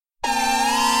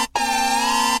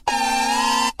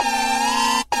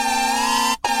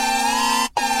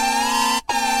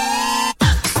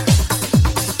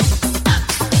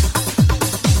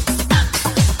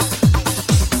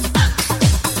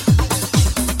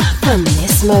From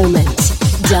this moment,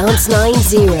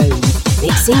 DanceNineZero,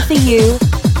 mixing for you,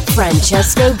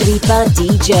 Francesco Gripa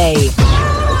DJ.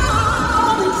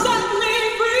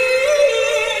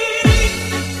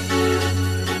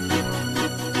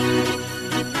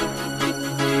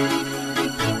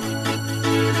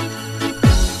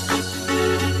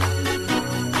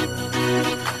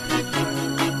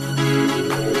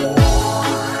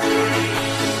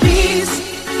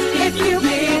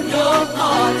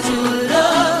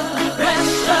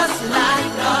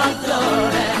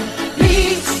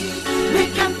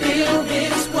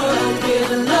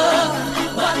 Love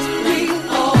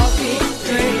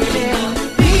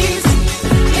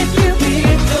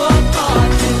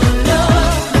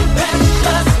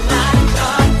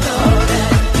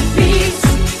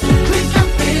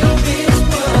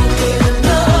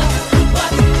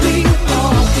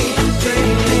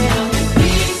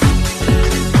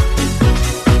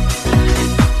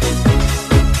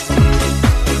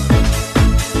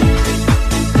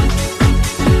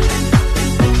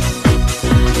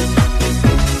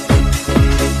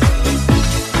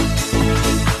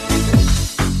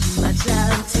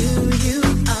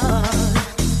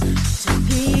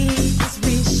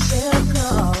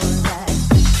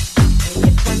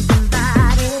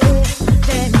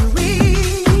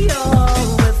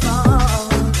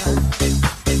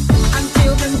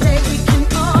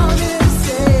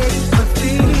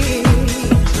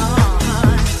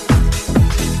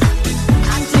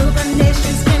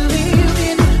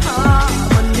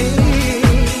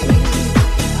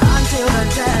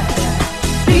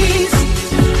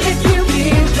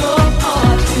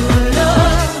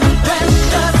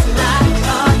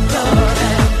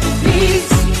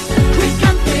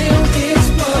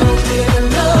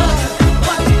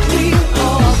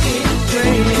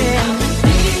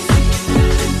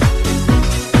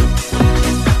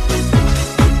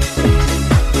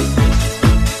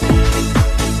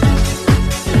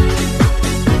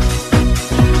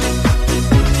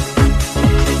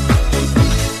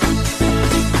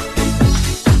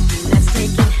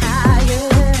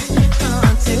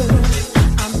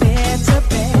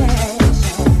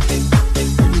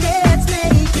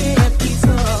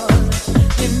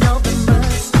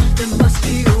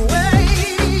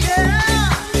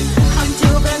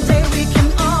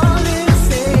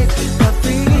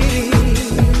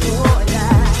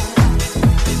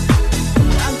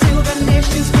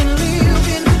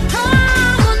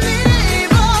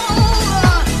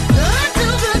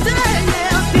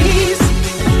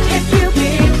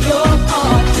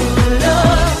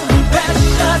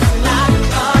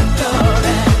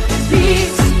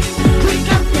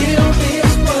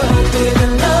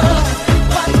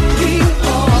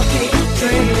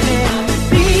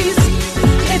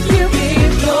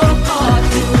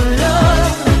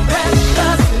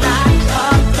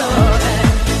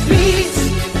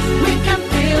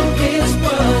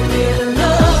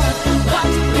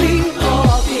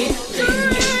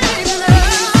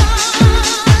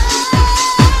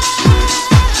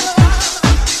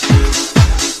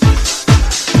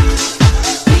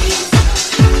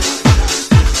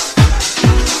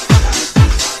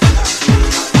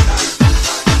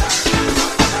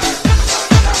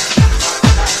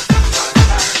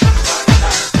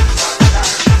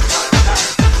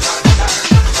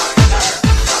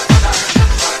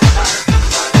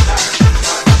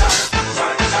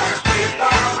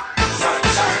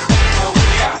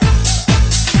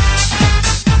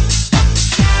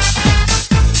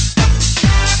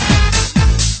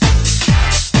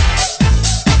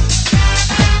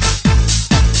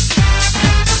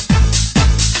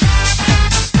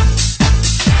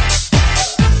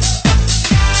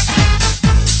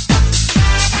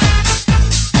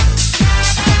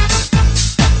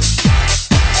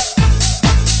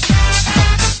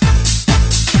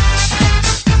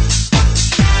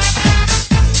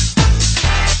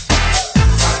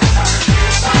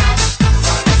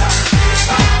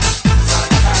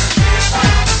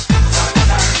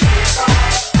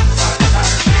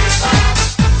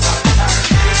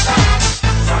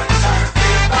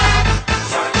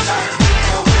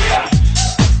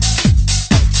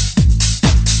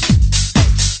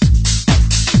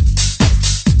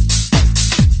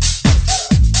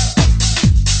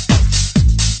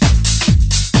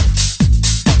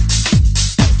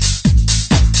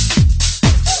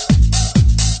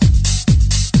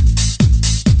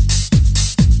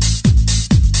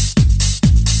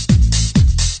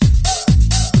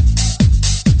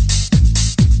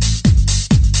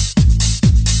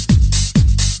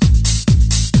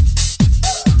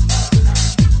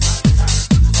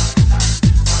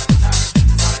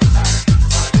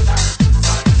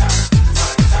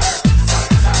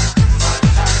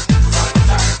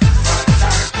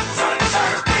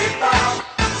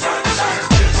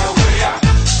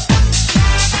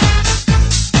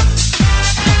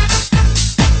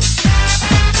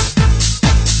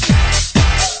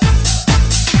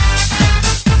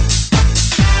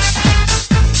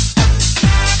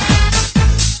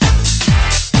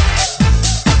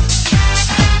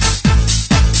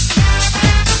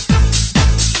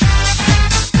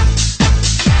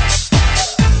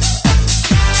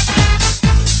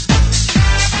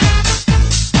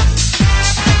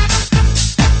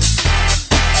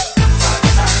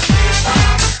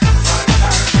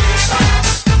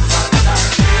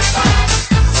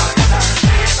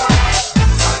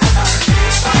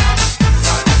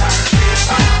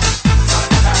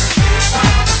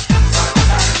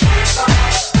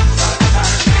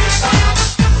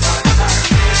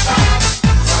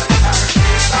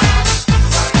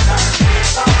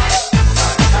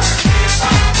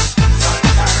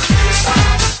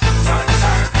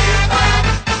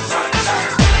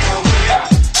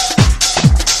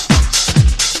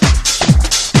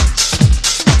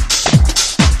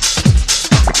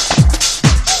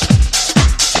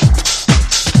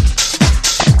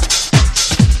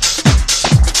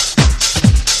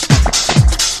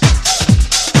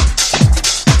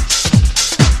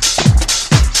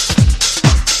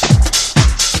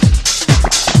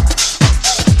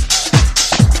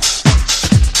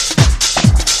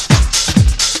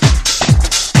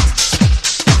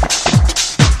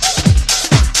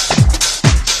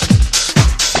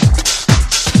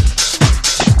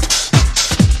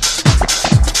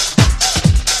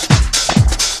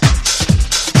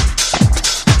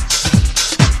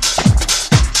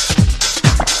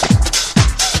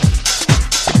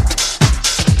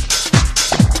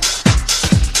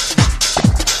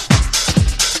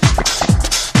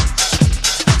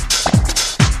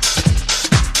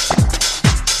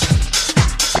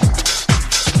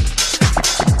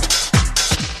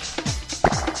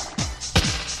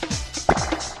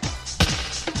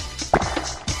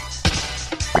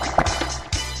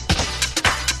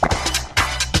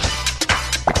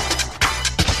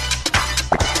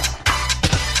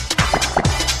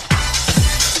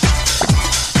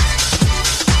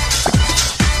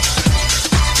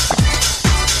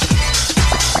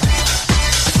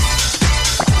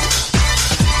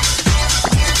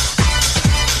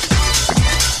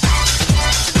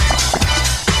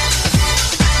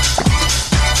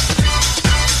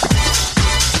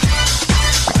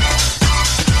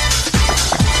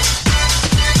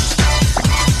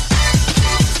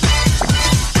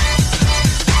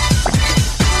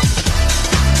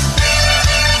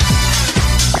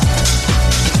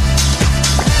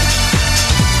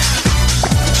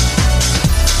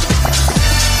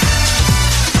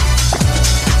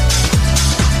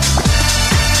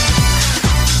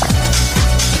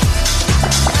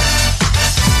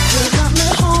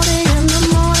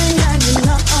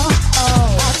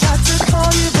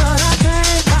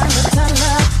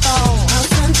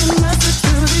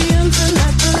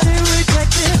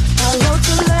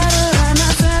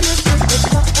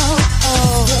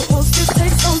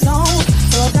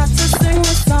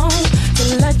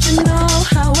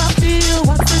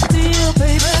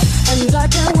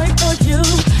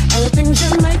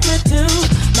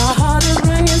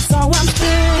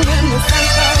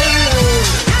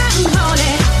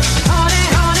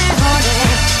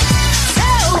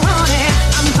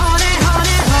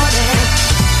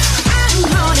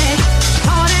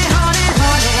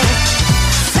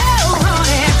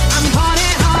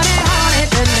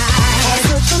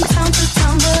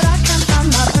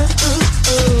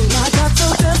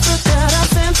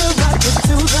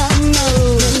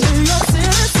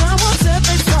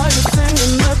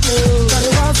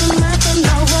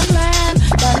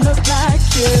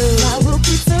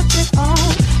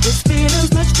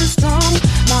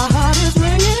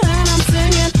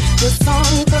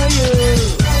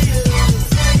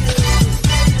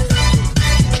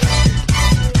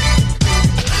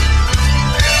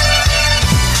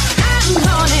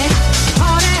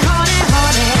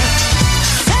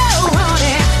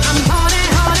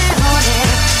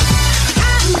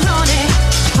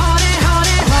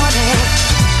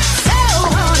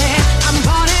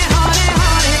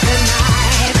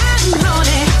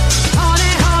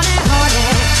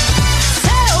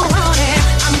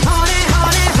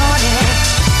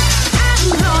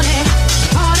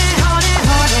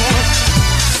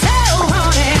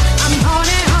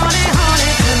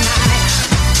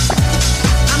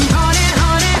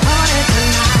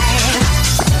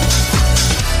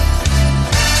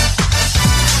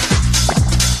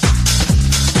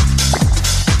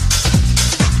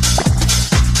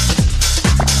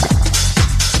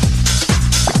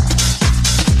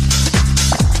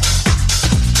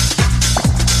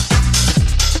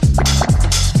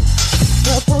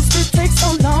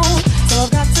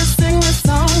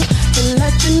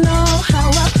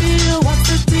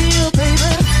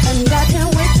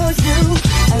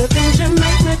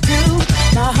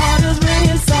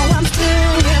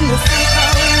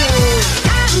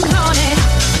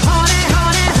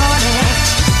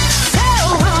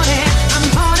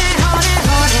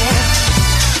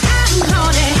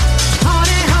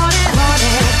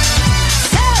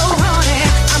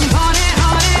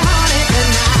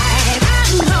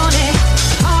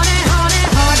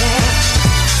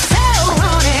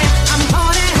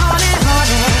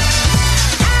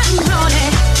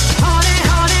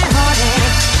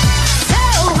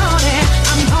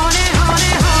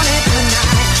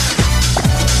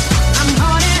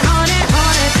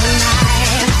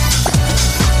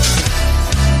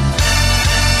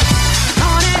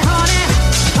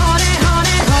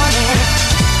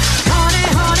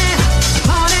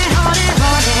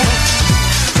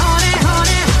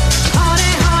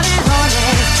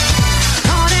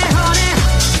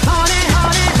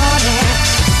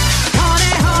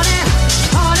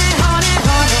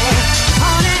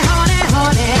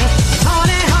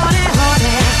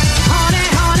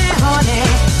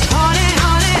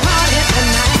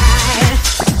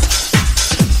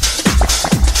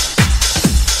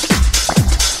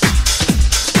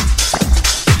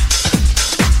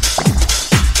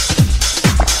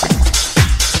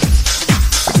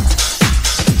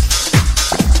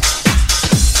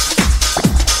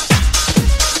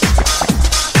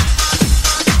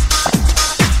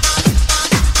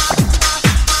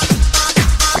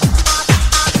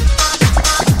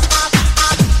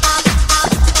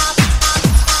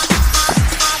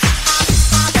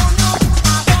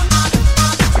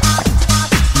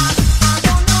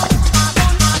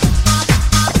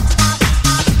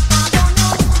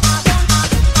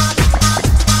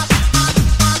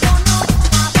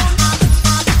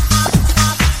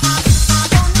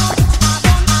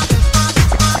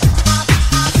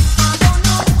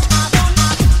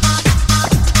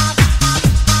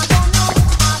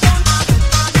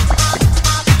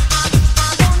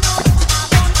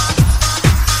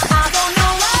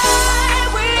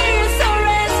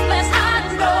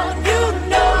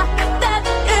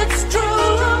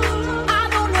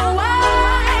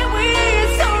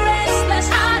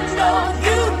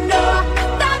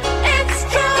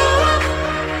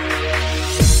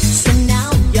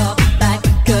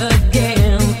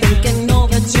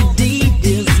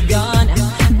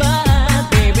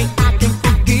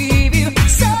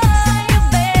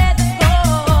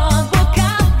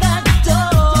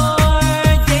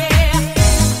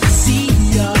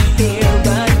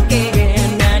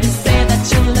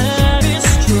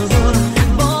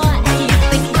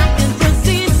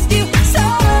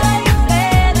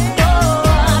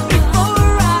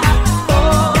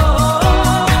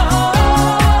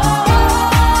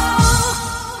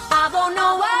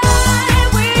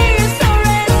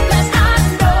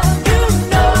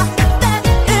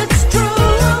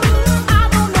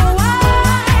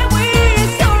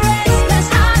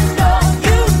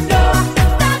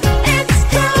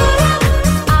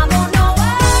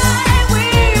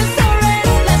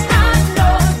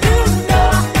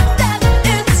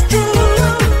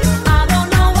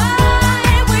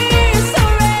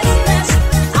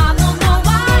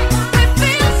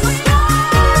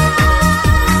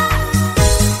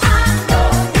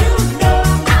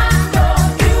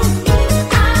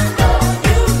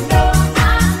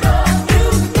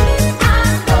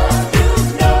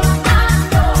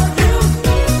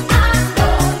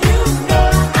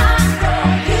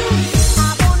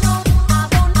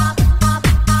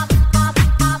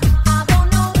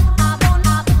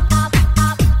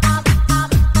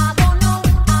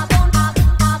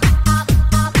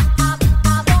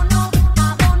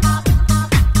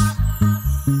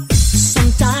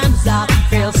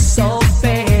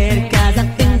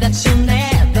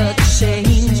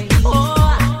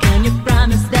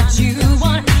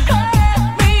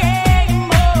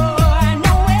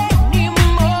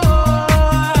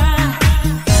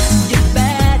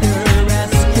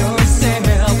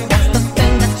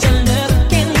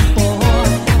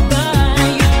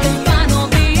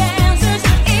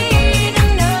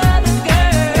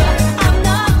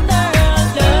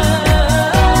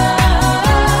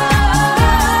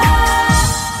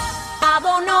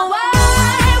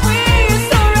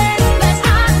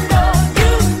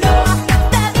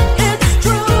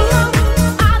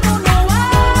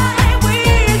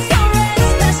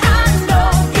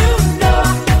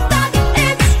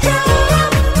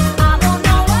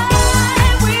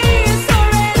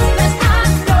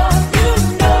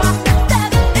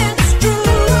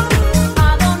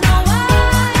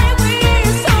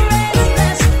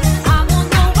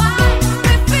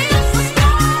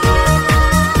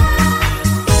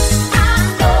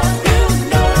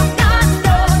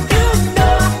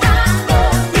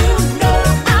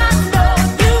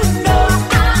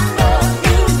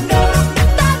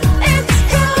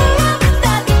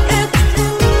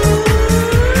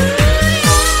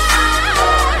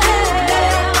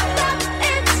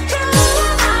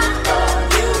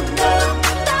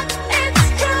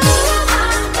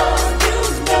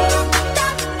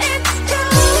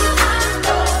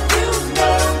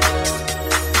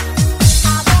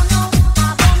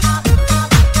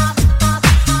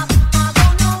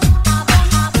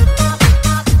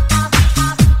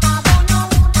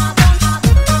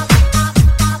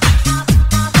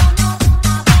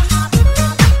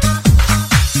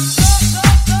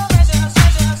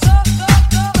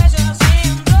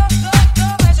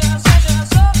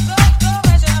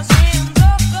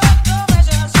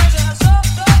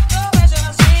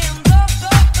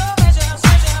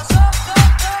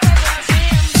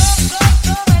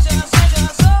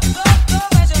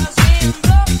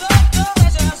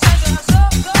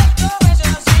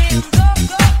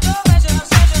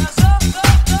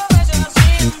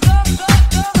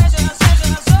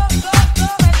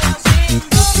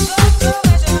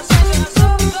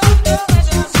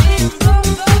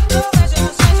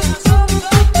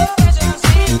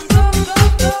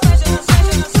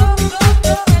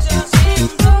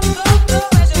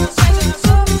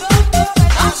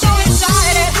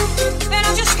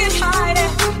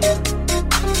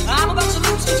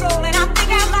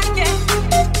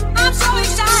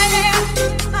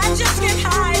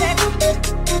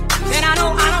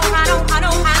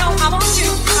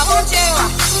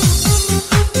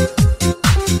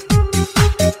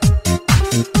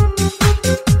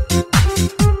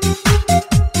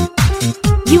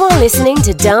listening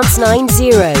to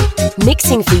DanceNineZero,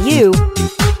 mixing for you,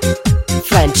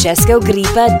 Francesco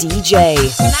Grippa DJ.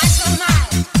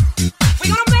 Tonight, we're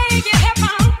gonna make it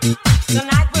happen.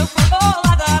 Tonight we'll put all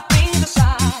other things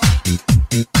aside.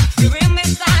 You win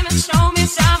this time and show me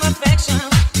some affection.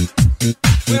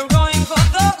 We're going for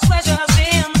those pleasures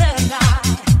in the night.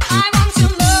 I want to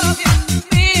love you,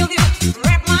 feel you,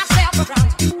 wrap myself around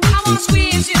you. I wanna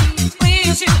squeeze you,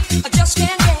 please you. I just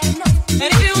can't get enough. And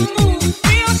if you move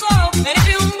real slow, and if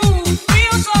you move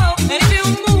real slow, and if you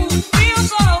move real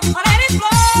slow, let it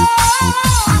flow.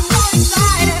 I'm so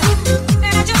excited.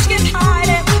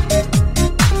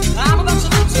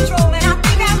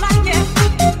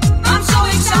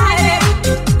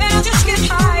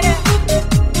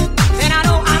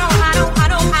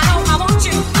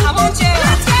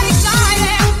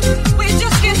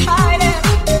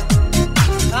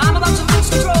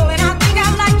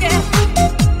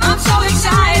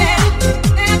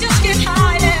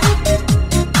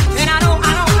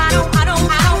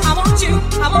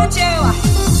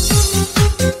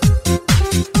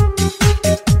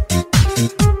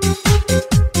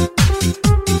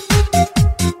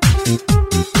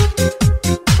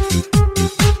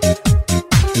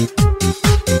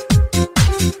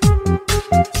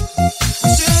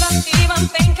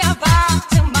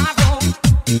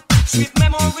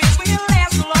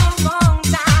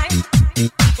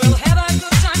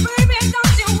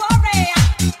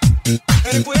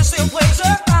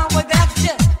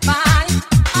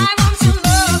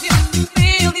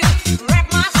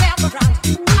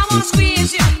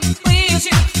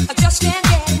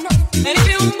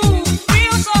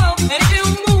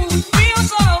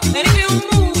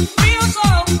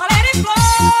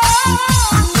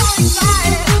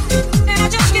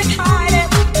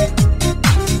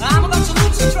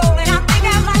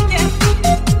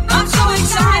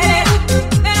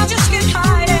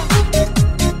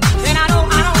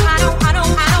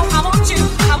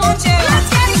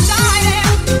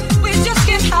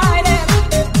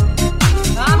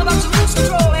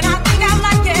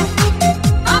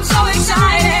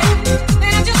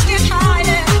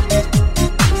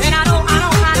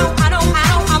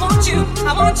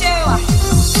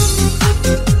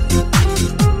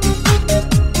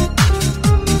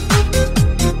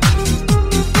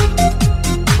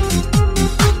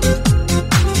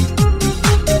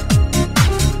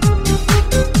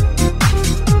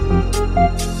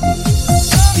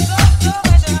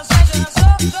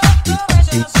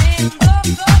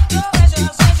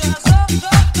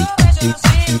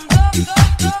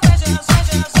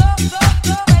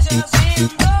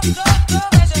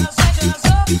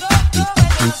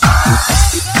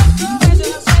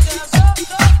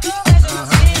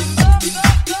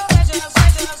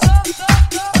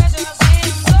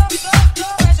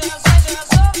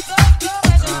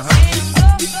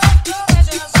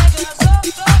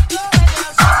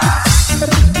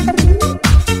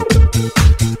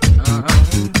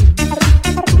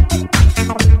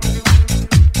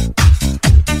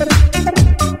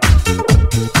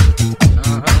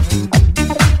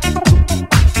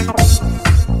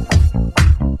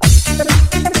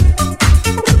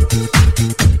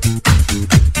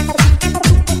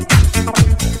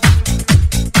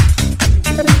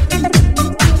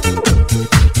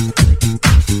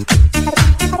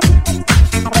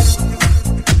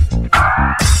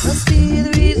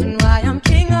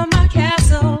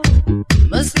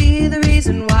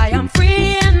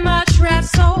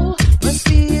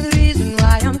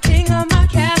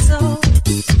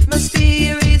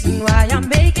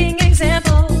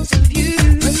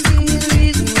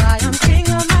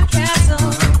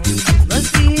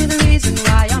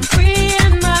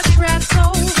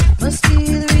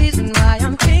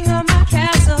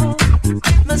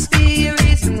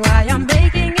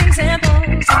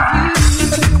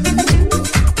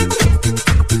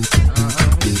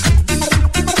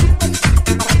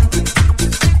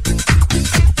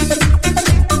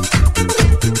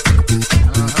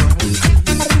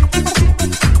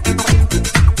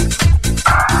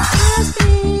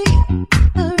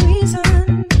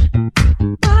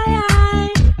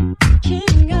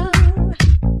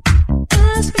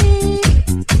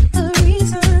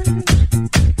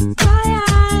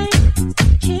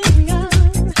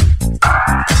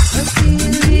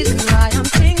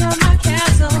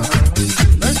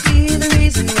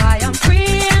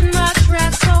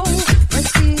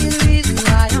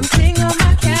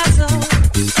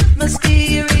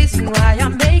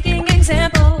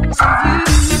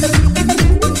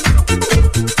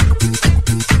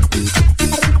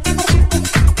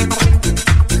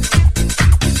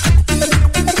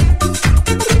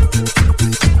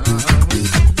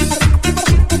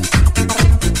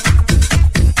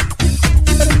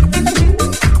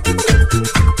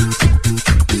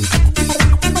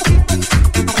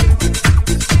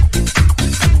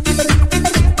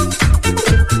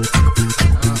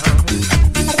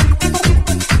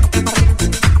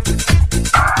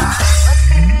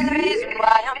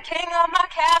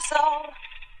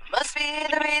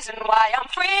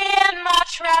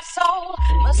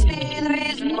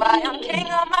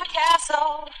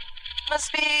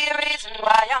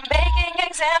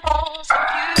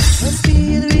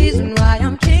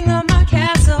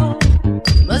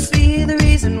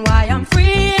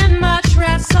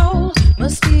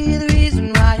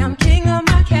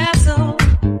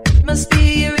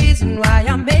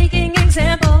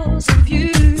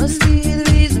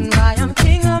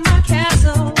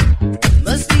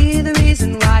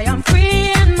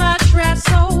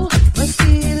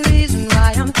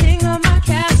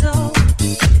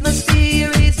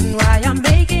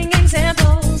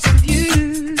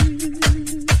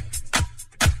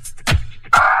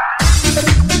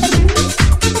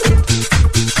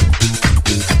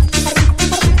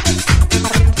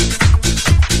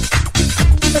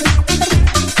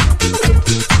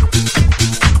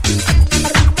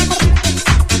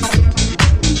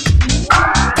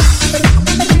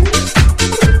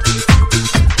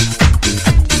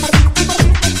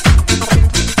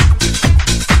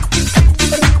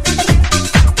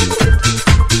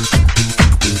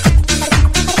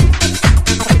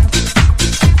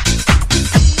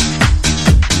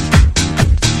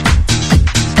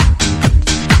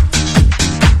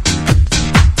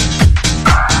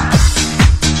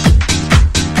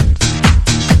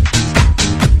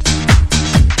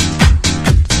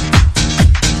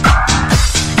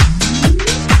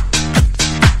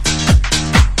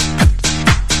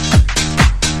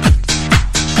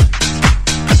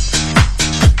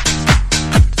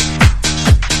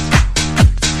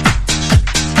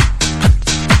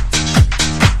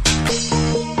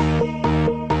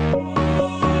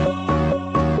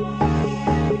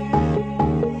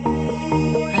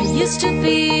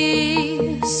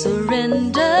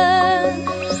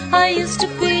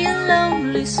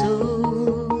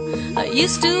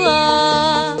 used to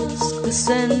ask the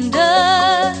sender,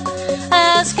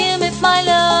 ask him if my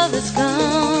love has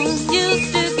come.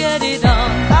 Used to get it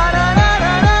on,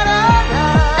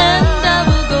 and I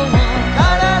will go on.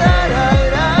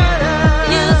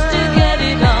 Used to get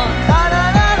it on,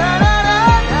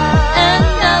 and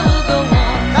I will go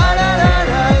on.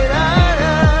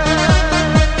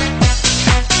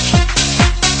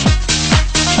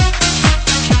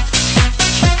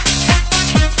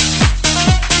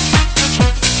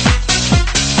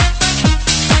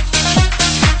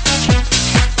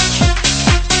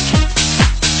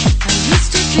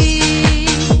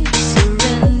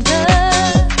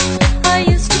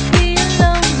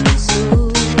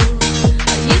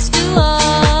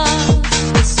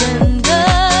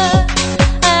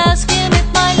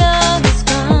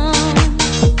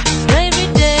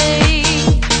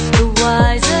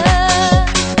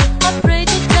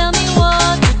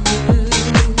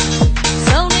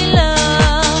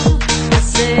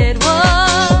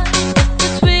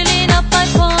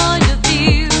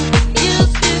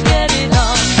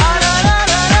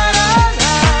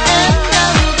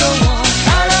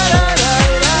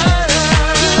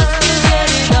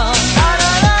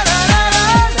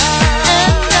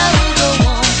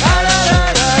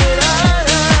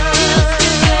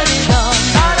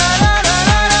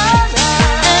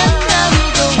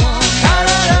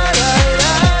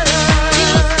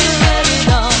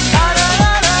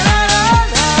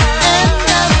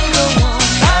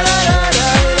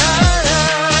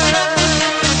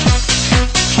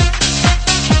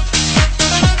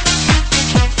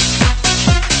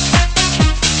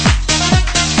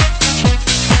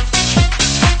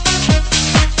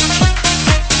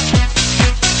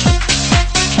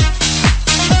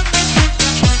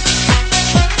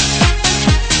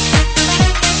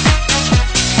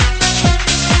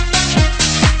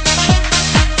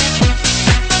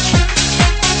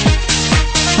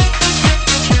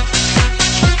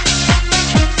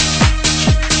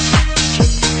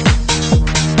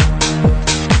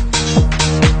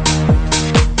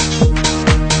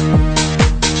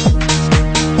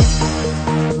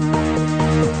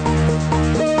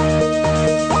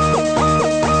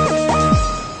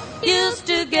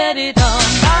 get it on. And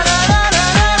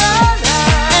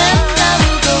I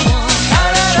will go on.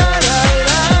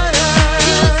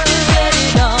 Used to get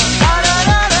it on.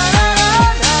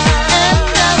 And I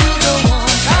will go on. Used to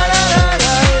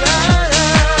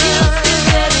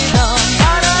get it on. And I will go on. Used to get it on. And I will go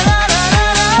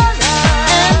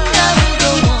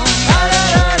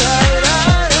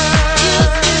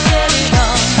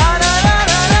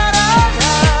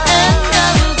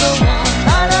on.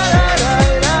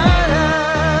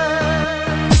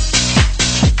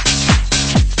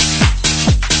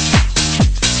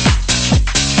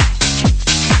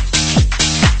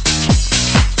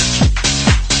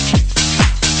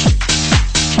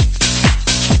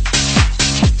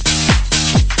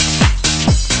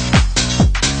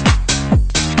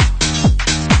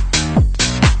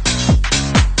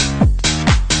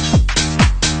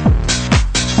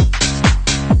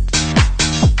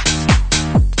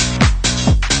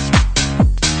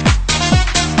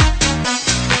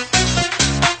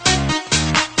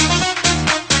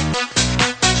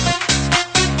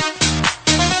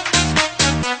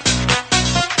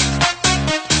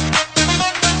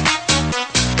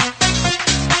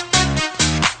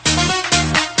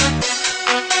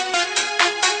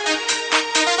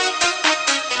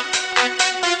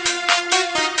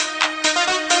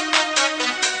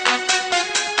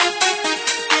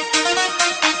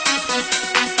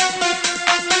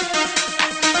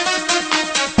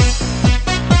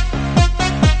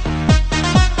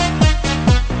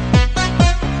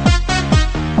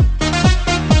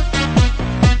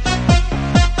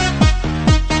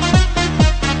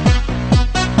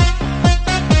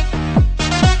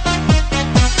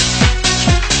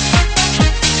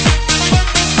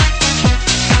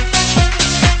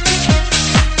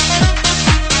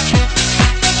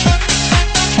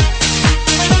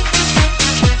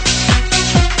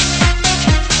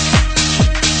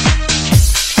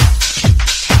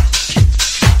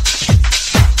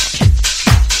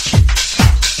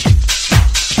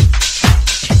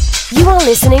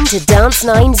 Listening to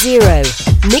DanceNineZero,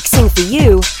 mixing for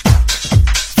you,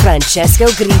 Francesco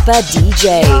Gripa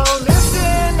DJ. So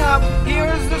listen up,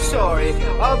 here's the story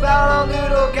about a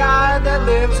little guy that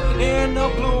lives in a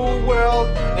blue world,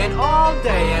 and all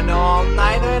day and all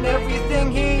night, and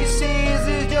everything he sees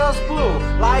is just blue,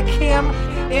 like him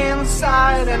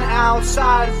inside and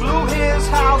outside. Blue his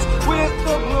house with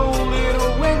a blue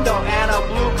little window and a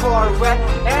blue Corvette,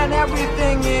 and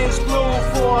everything is blue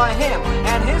for him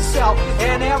and himself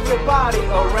and everybody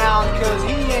around, 'cause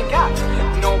he ain't got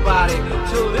nobody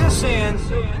to listen.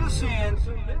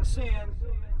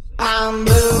 I'm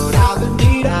blue, I've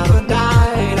died, I've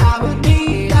died, I've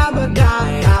died, I've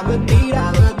died, I've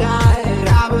died, I've died,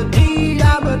 I've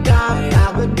died, I've died, I've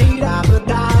died, I've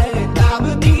died, I've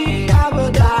died,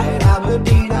 I've died, I've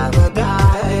died, I've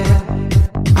died.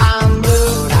 I'm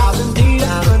blue, I've died,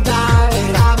 I've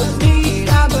died, I've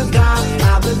died, I've died, I've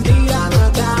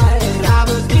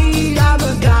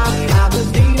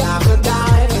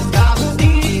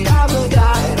died, I've died, I've died, I've died, I've died, I've died, I've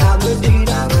died, I've died, I've died,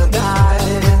 I've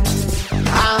died.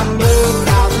 I'm blue,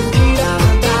 I've died,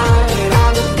 I've died,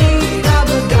 I've died,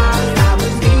 I've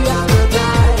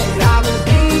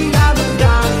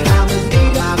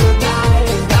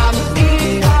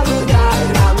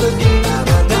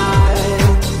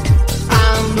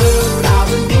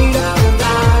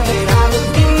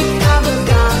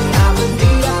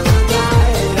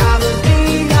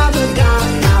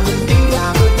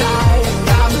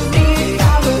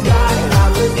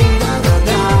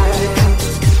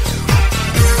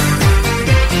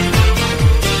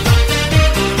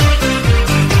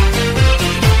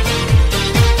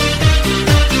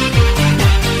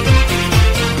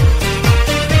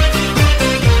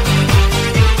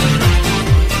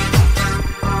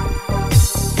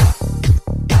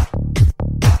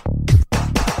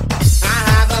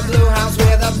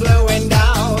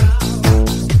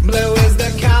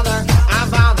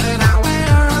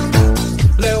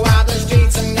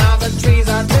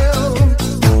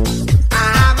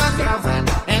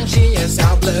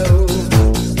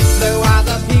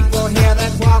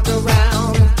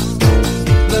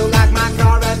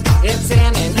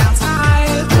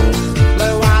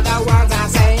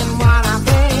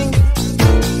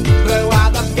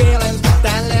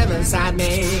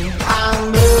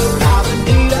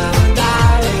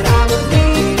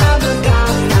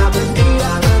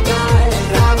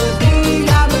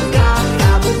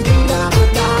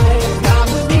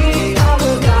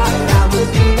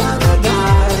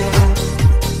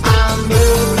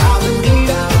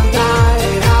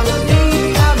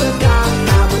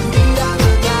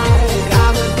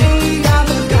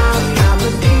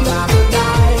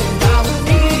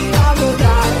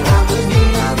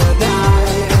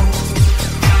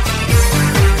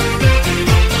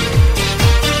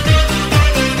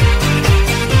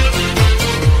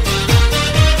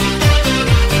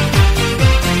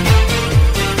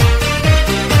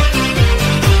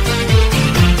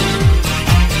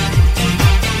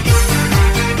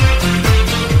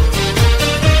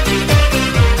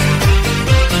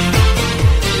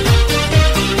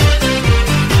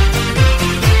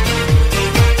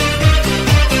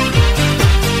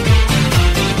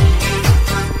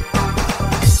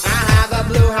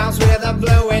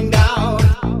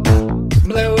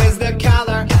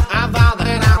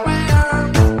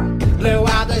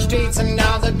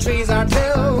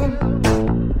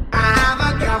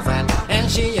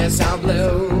she is so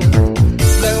blue.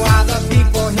 Blue are the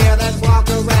people here that walk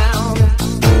around.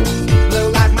 Blue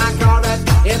like my car that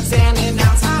it's ending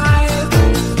outside.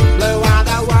 Blue are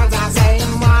the words I say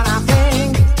and what I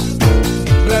think.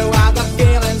 Blue are the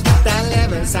feelings that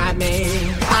live inside me.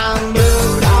 I'm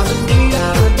blue, I would need, I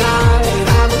would die.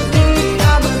 I would need,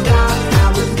 I would die. I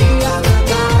would need, I would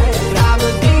die. I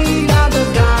would need, I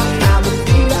would die. I would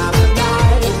need, I would die.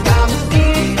 I would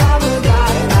need, I would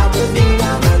die. I would need,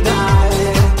 I would die.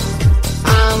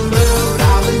 I'm blue,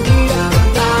 I would need, I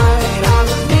would die. I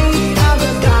would need, I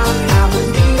would die. I would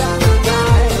need, I would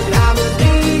die. I would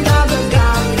need, I would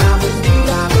die. I would need,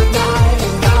 I would die.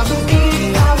 I would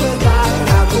need, I would die.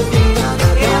 I would need, I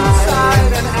would die.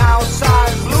 Inside and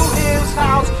outside, blue his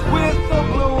house with a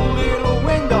blue little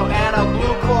window and a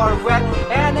blue Corvette,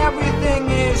 and everything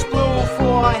is blue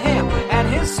for him and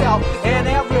himself and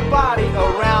everybody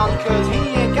around, 'cause he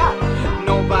ain't got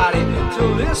nobody to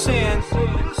listen.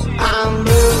 I'm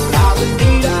blue, I would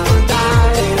need, I would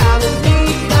die. I would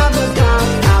need, I would die.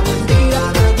 I would need, I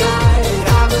would die.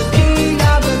 I would need,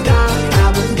 I would die. I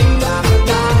would need, I would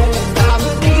die. I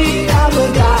would need, I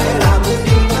would die. I would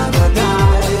need, I would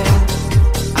die.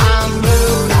 I'm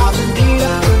blue, I would need,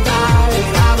 I would die.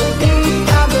 I would need,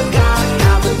 I would die.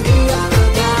 I would need, I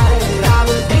would die. I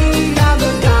would need, I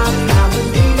would die. I would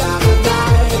need, I would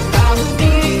die. I would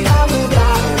need, I would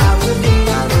die. I would need,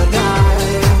 I would die.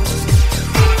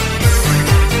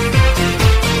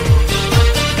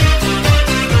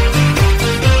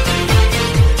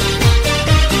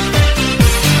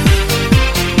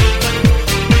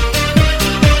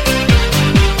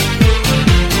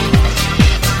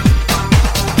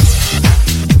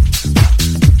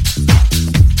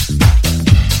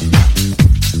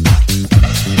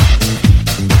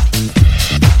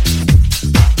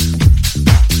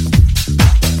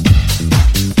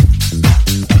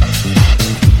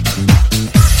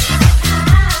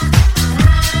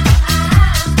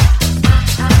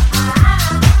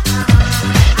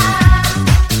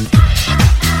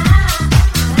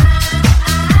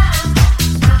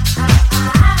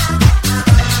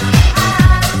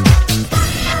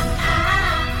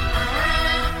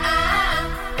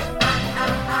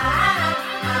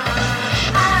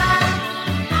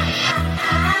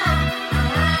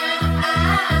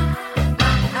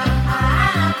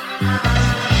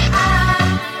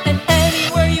 And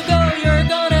anywhere you go, you're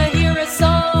gonna hear a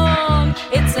song.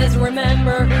 It says,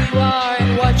 remember who you are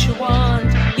and what you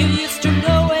want. You used to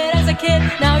know it as a kid,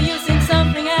 now you sing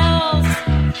something else.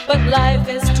 But life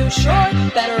is too short,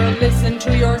 better listen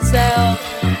to yourself.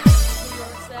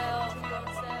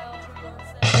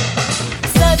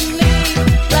 Suddenly,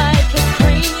 like a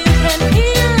scream you can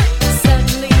hear.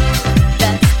 Suddenly,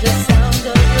 that's the sound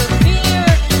of your fear.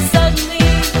 Suddenly,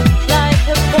 like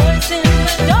a voice in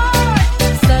the dark.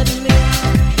 Suddenly,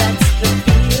 that's the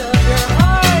beat of your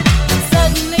heart.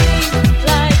 Suddenly,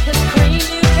 like a scream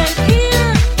you can hear.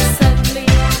 Suddenly,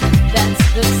 that's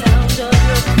the sound of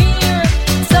your fear.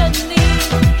 Suddenly,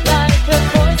 like a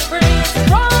voice brings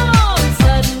strong.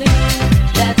 Suddenly,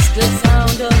 that's the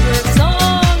sound of your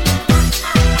song.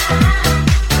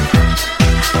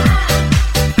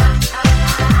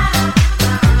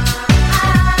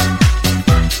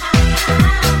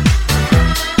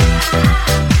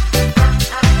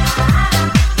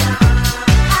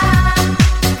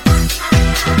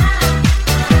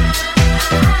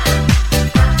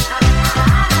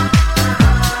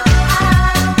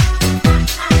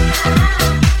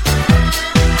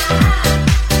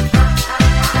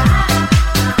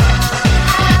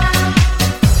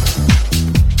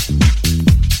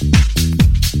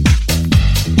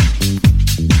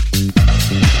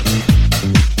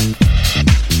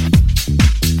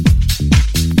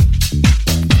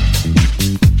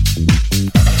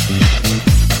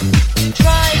 You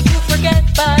try to forget,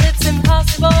 but it's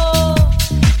impossible.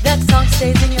 That song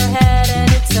stays in your head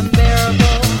and it's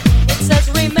unbearable. It says,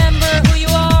 remember who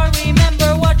you are, remember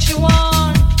what you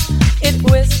want. It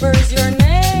whispers your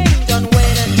name, don't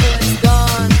wait until it's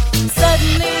gone.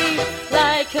 Suddenly,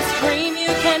 like a scream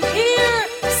you can hear.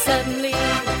 Suddenly,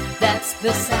 that's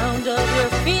the sound of your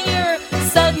fear.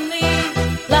 Suddenly,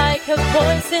 like a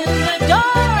voice in the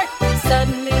dark.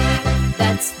 Suddenly,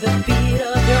 that's the beat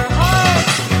of your heart.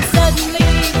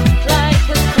 Suddenly, like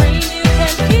a scream you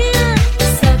can hear.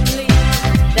 Suddenly,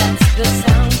 that's the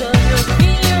sound of your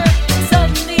fear.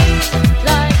 Suddenly,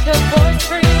 like a voice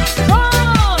brings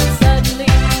strong.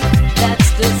 Suddenly, that's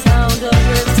the sound of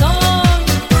your song.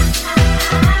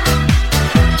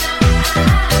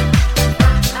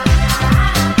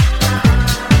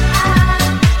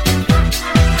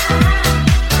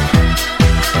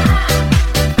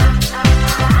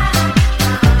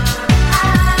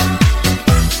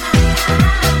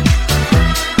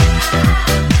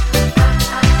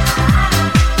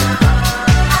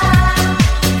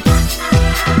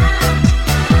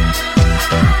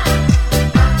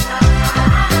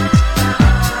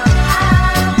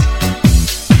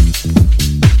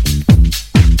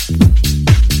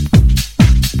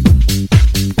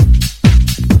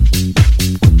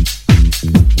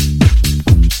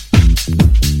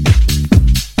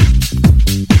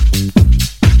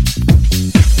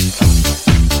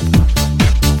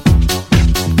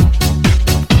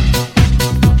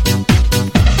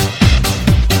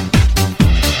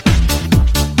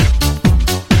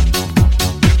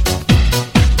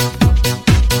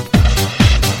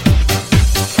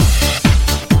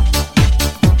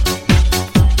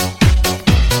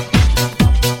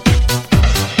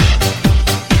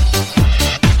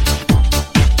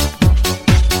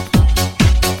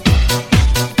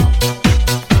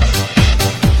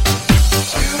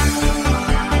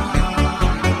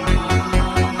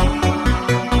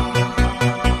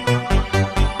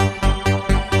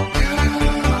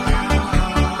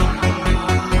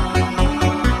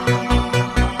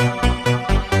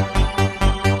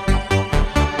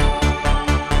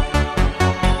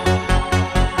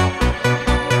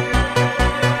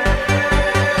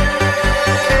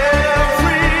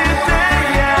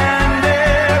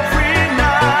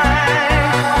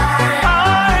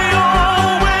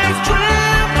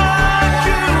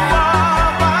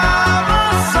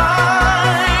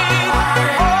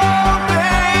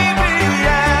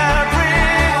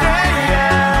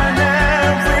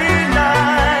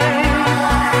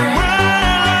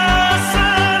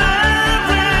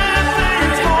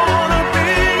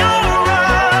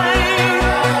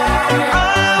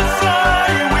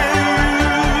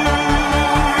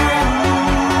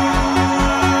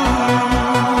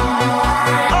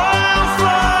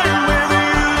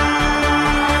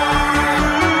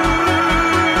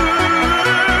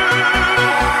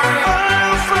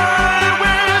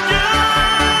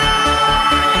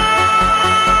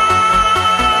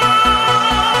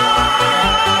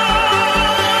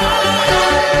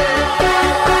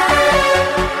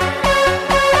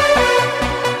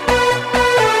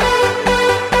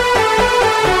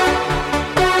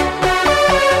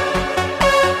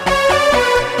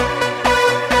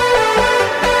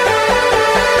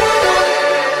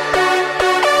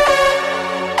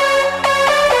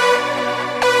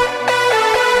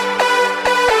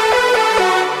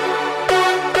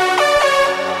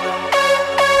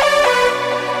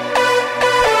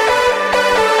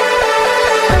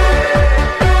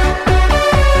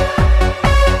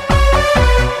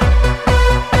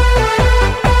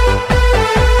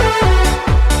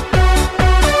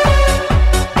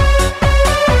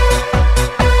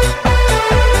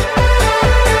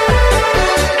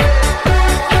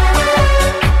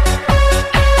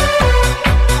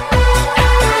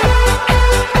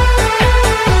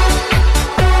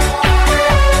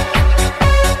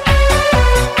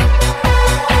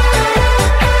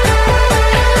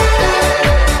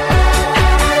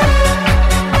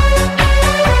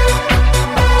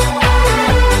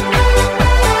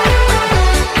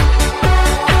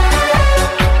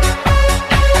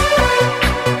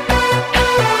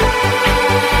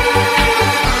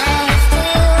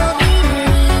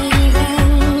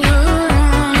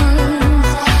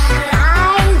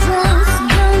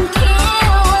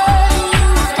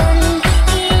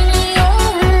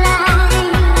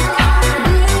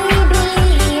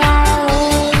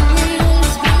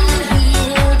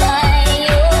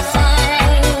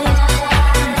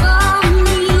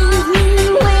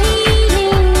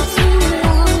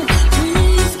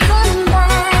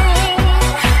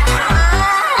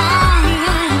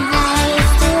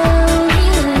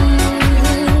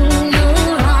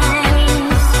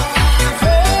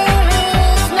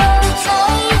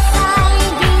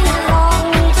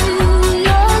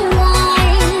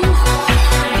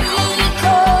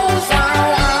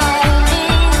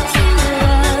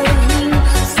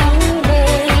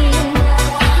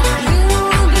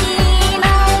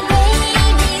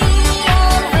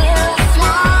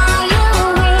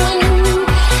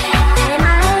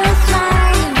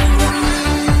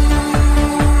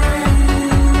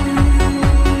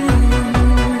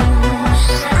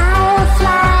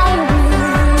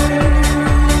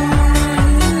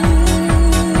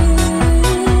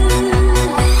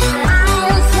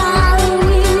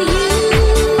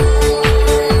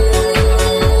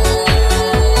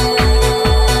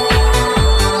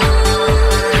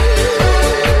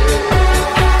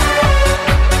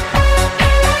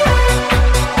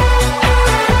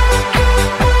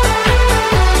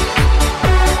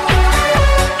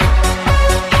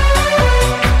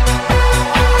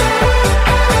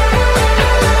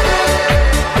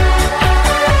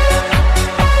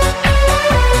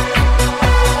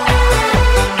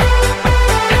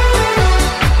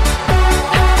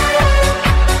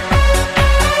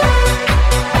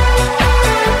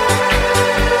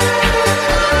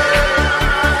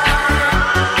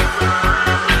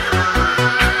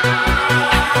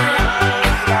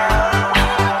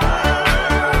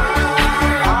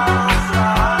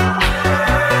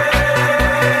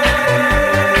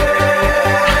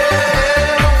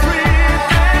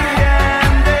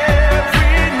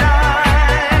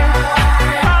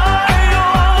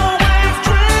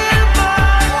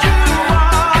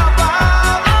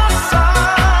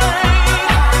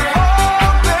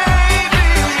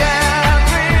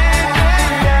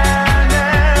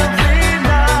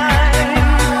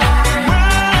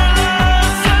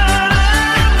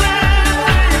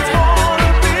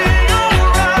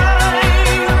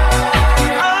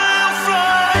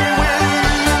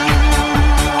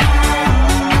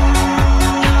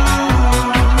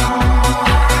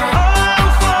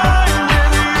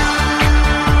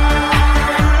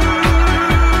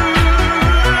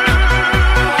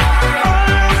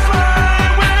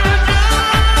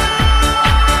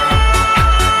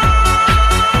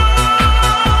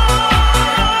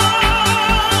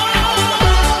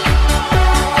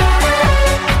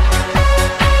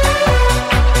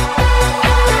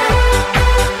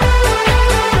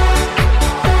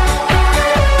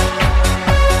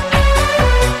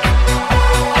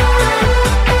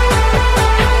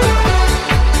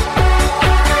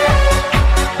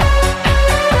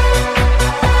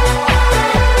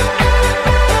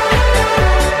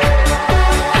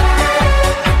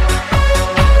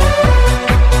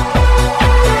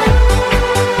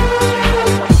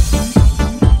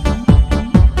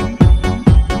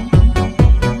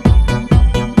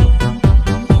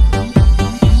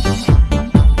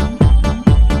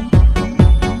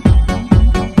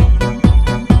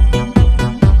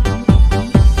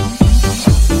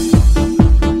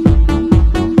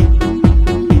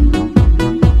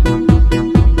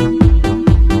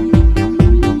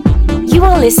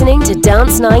 listening to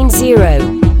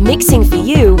DanceNineZero, mixing for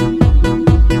you,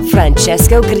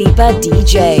 Francesco Gripa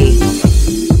DJ.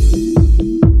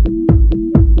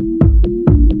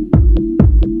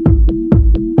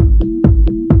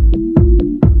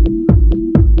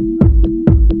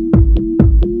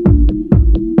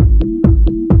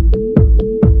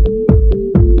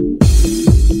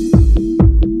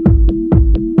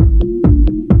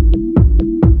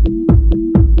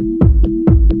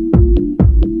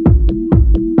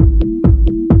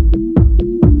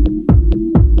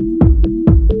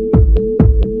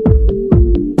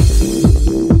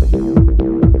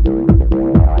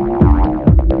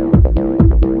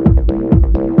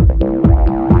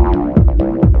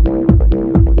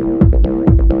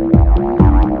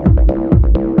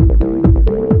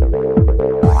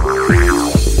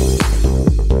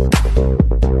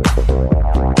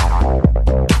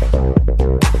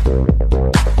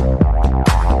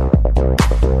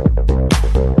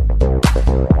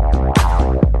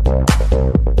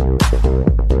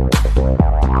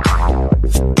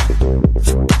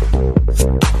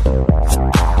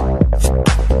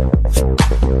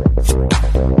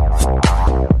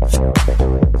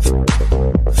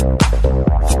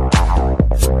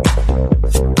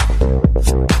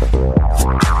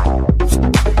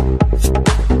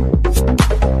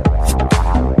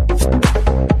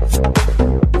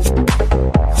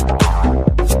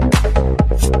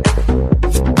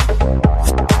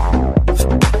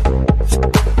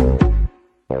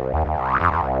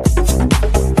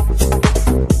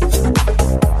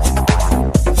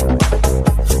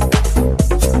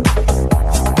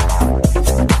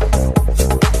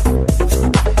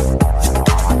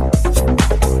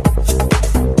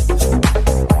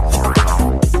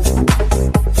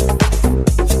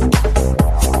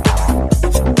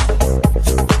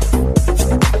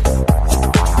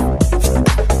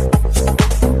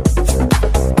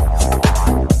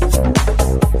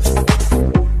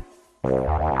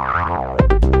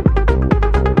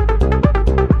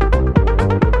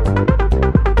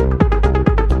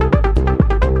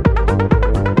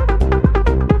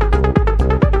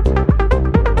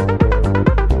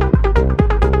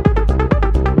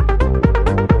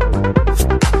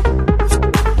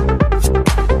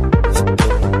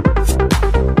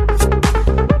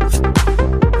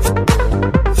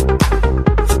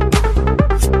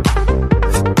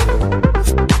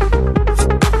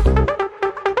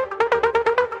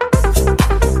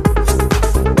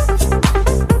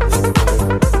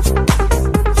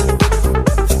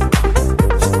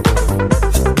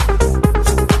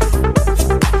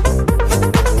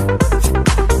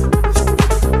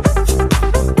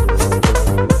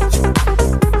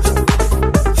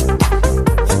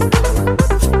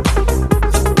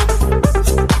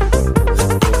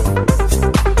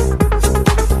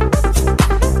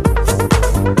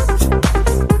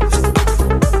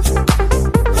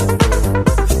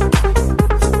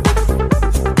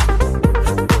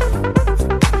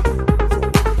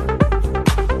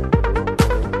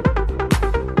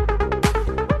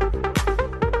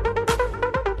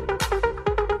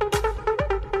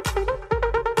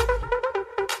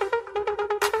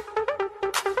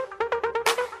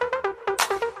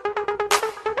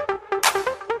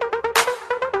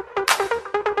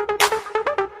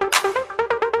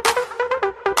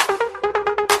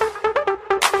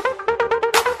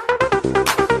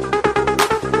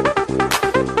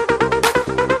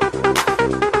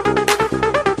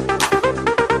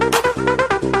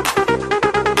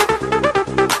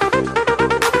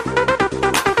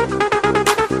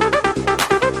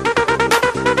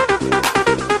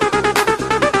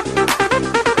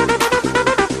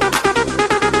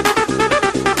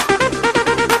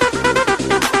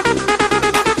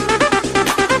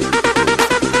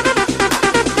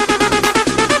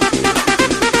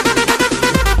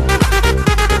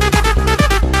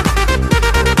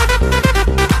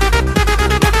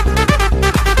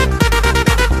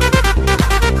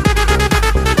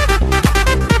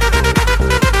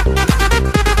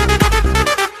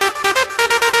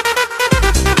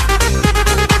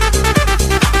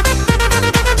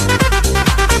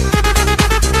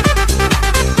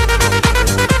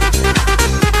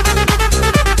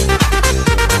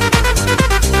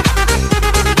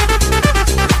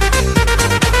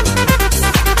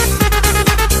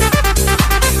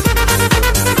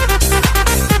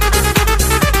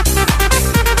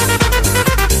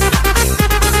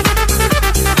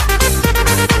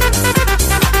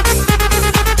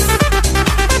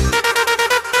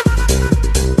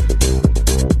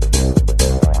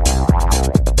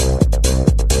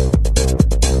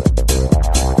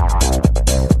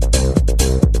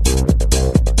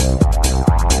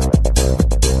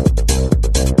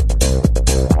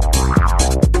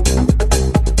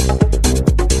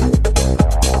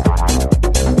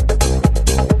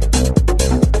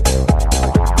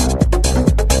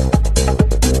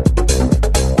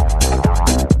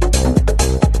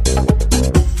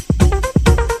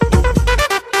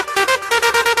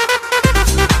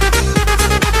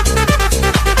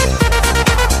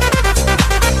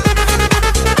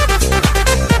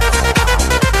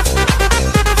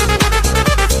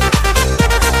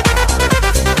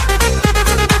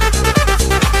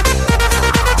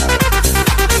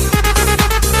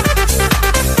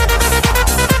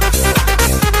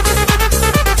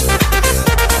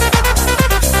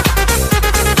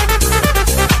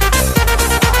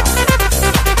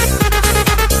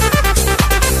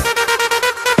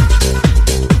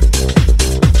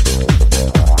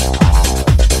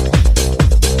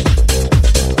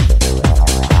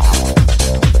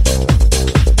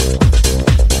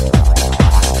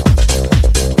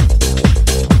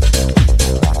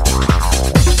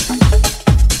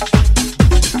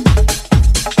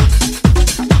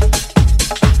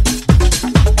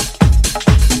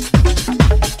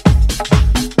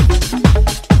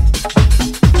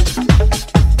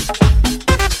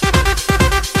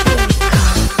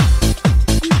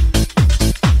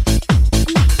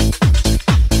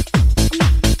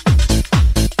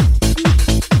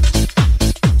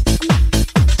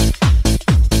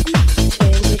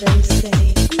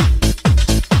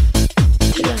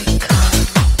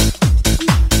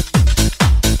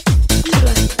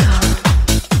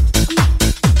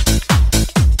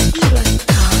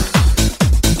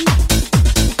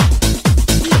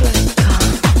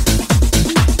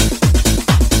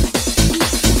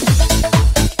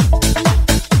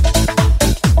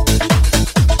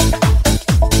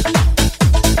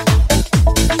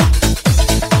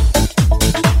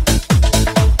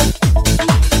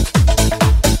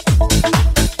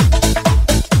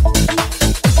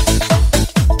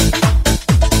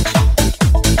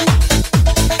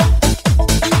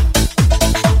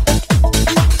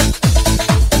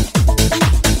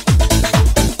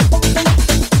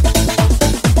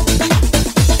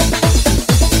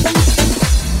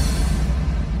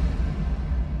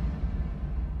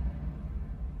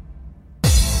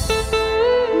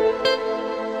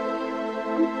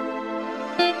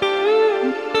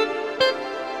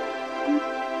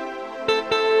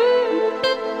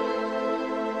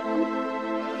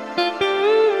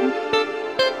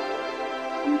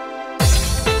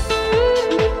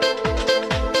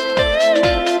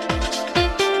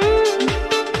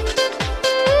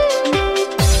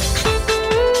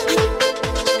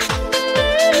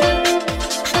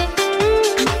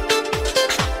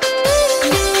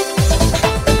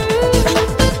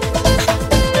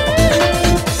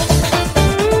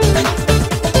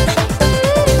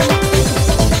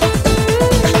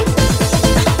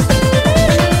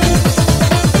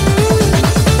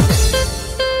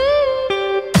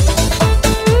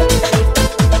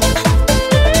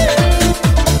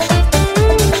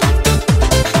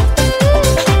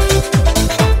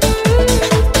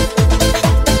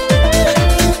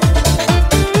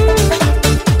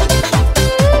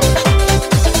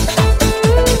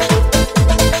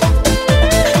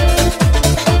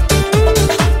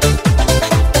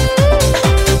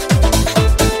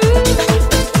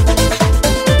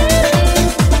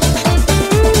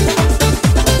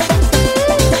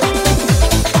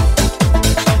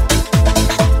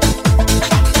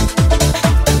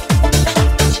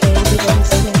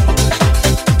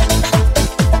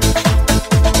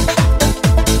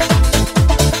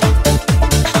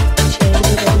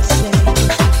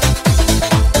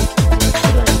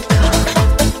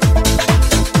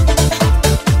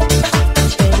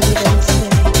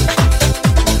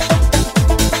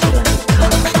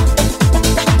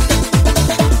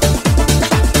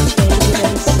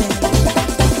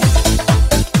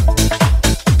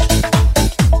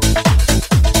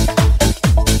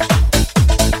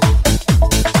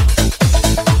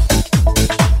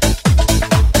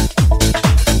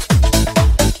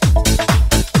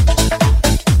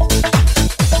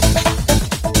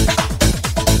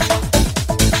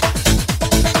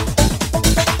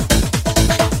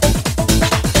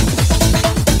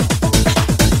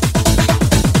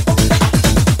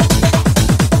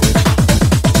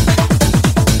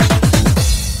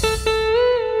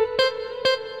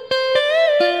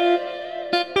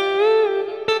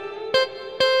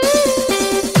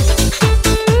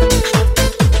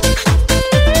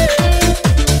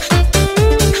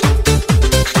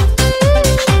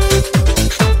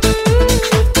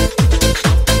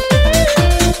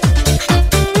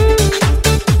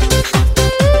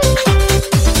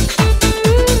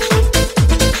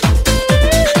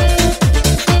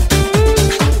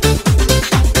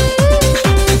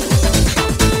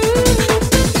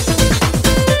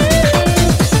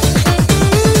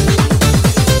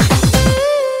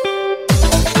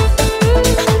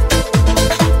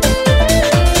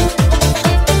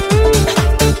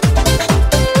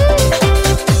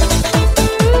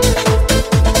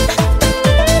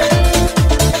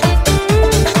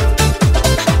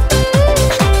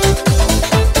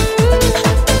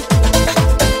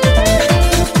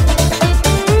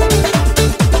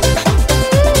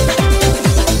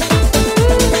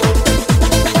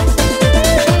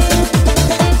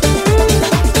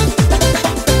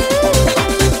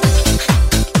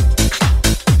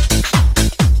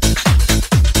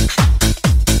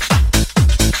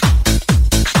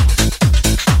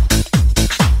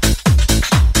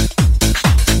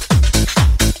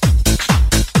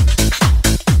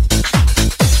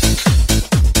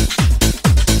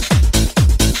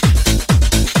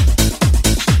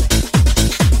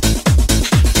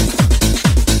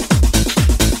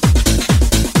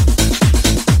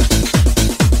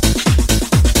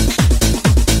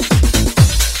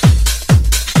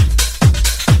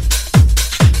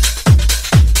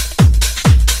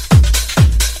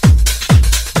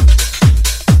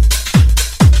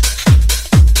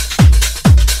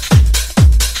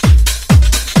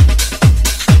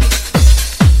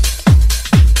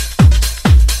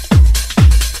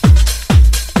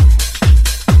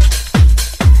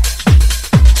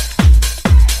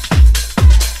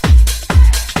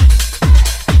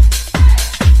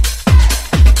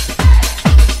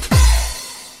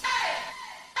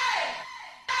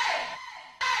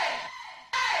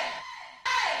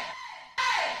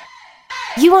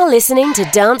 You are listening to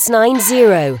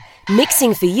DanceNineZero,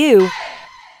 mixing for you,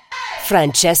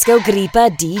 Francesco Gripa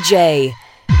DJ.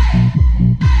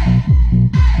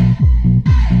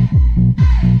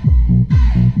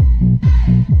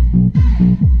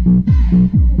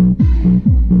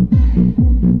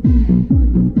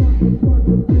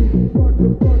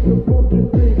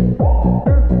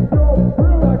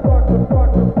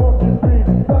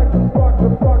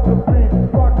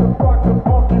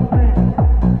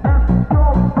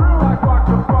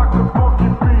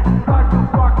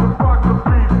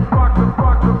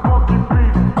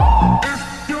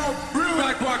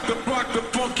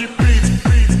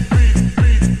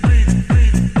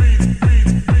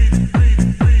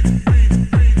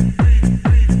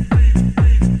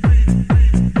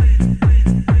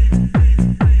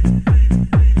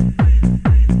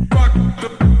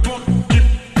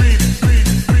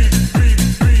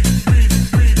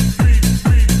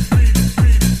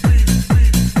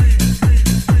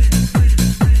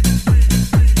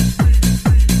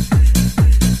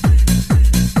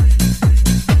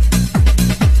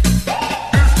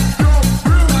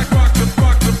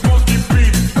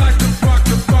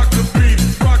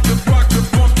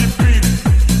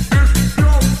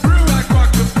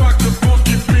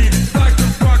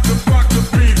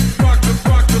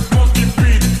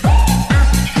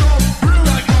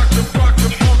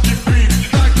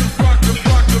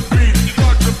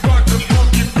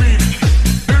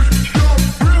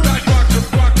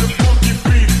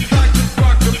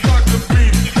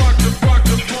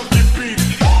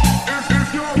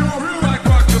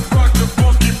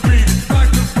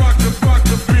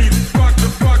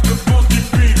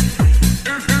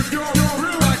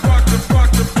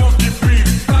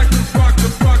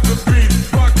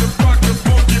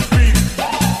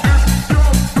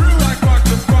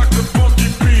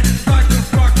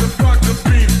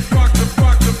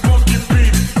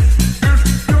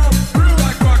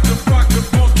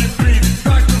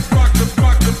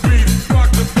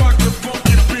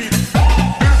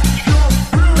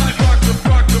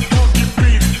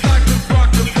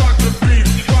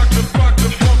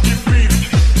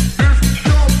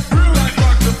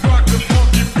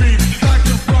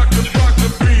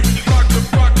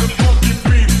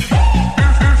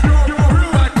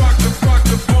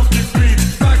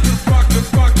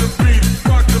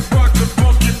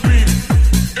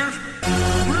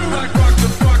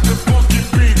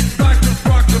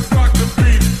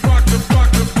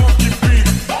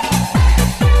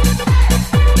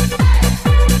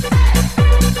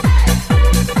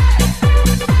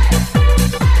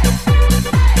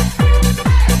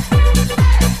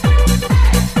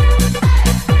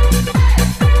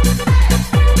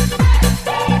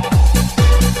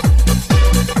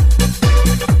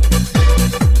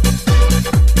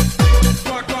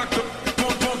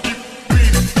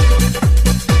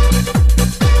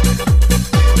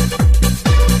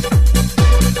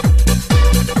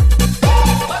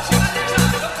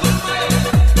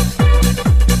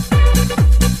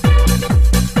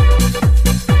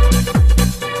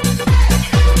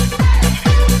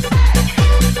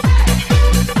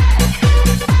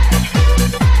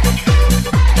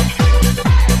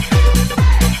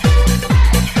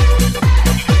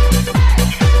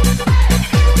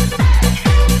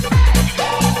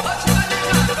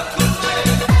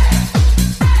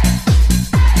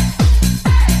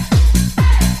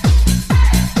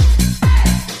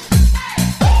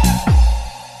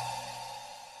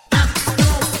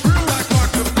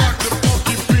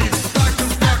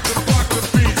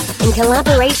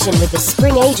 Collaboration with the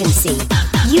Spring Agency,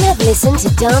 you have listened to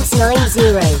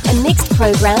DanceNineZero, a mixed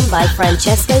program by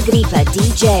Francesco Gripa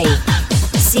DJ.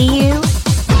 See you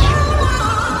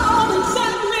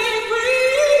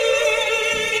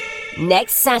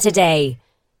next Saturday.